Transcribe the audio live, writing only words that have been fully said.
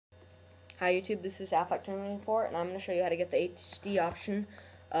Hi YouTube, this is Affect24, and I'm going to show you how to get the HD option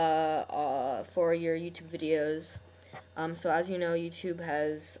for your YouTube videos. So as you know, YouTube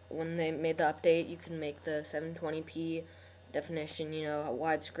has, when they made the update, you can make the 720p definition,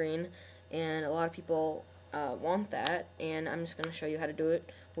 widescreen, and a lot of people want that, and I'm just going to show you how to do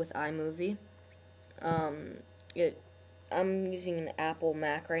it with iMovie. I'm using an Apple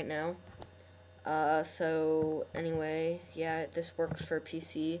Mac right now. So anyway, yeah, this works for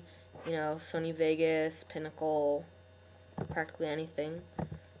PC, Sony Vegas, Pinnacle, practically anything.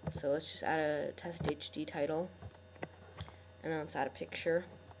 So let's just add a test HD title, and then let's add a picture.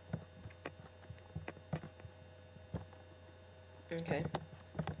 Okay,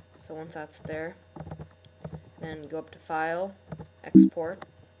 so once that's there, then you go up to File, Export.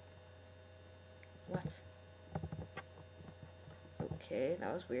 What? Okay,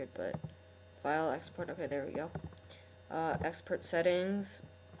 that was weird, but File, Export, okay, there we go. Export settings,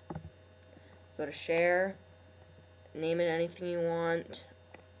 go to Share, name it anything you want,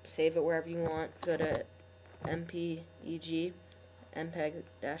 save it wherever you want, go to MPEG,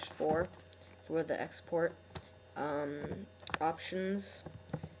 MPEG-4 for the export. Options,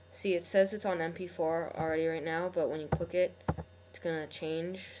 see it says it's on MP4 already right now, but when you click it, it's gonna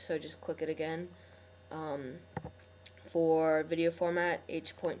change, so just click it again. For video format,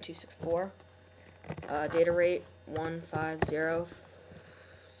 H.264, data rate 1500,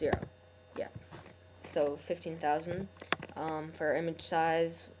 yeah, so 15,000. For image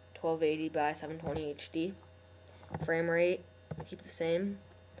size, 1280 by 720 HD. Frame rate, keep the same.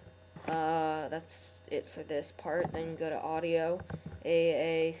 That's it for this part. Then you go to audio,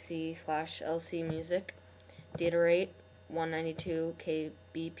 AAC/LC music. Data rate, 192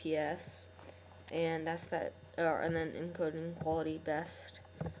 kbps, and that's that. And then encoding quality best.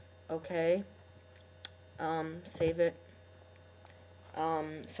 Okay. Save it.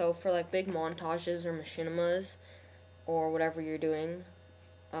 So for like big montages or machinimas or whatever you're doing,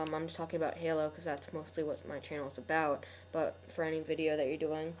 I'm just talking about Halo because that's mostly what my channel is about, but for any video that you're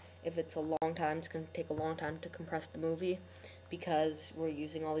doing, if it's a long time, it's going to take a long time to compress the movie because we're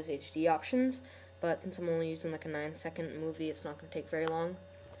using all these HD options, but since I'm only using like a 9-second movie, it's not going to take very long.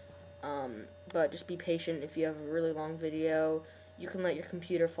 But just be patient. If you have a really long video, you can let your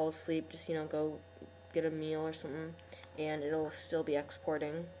computer fall asleep, just go get a meal or something, and it'll still be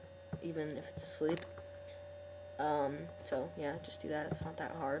exporting even if it's asleep. So yeah, just do that. It's not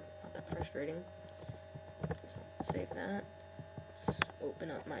that hard, not that frustrating. So save that. Let's open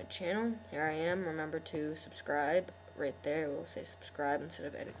up my channel. Here I am. Remember to subscribe. Right there, it will say subscribe instead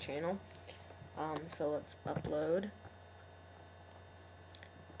of edit channel. So let's upload.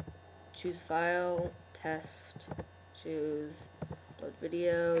 Choose file, test, choose upload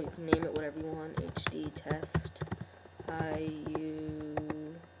video. You can name it whatever you want. HD test. Hi YouTube.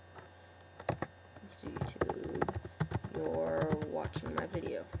 You're watching my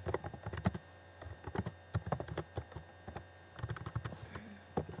video.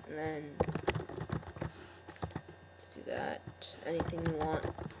 And then let's do that. Anything you want.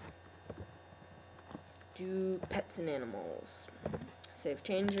 Do pets and animals. Save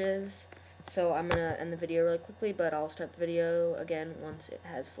changes. So I'm gonna end the video really quickly, but I'll start the video again once it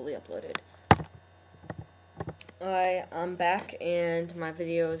has fully uploaded. Alright, I'm back and my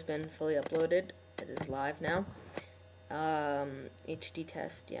video has been fully uploaded. It is live now. HD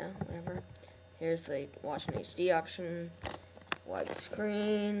test, yeah, whatever. Here's the watch in HD option.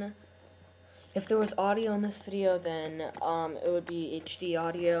 Widescreen. If there was audio in this video, then it would be HD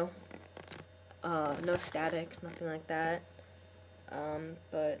audio. No static, nothing like that.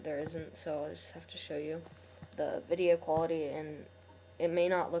 But there isn't, so I'll just have to show you the video quality, and it may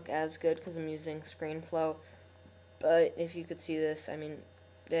not look as good because I'm using ScreenFlow, but if you could see this, I mean,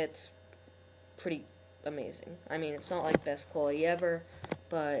 it's pretty amazing. I mean, it's not like best quality ever,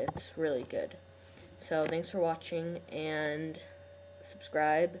 but it's really good. So thanks for watching, and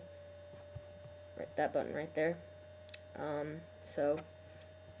subscribe, right, that button right there. So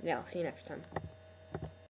yeah, I'll see you next time.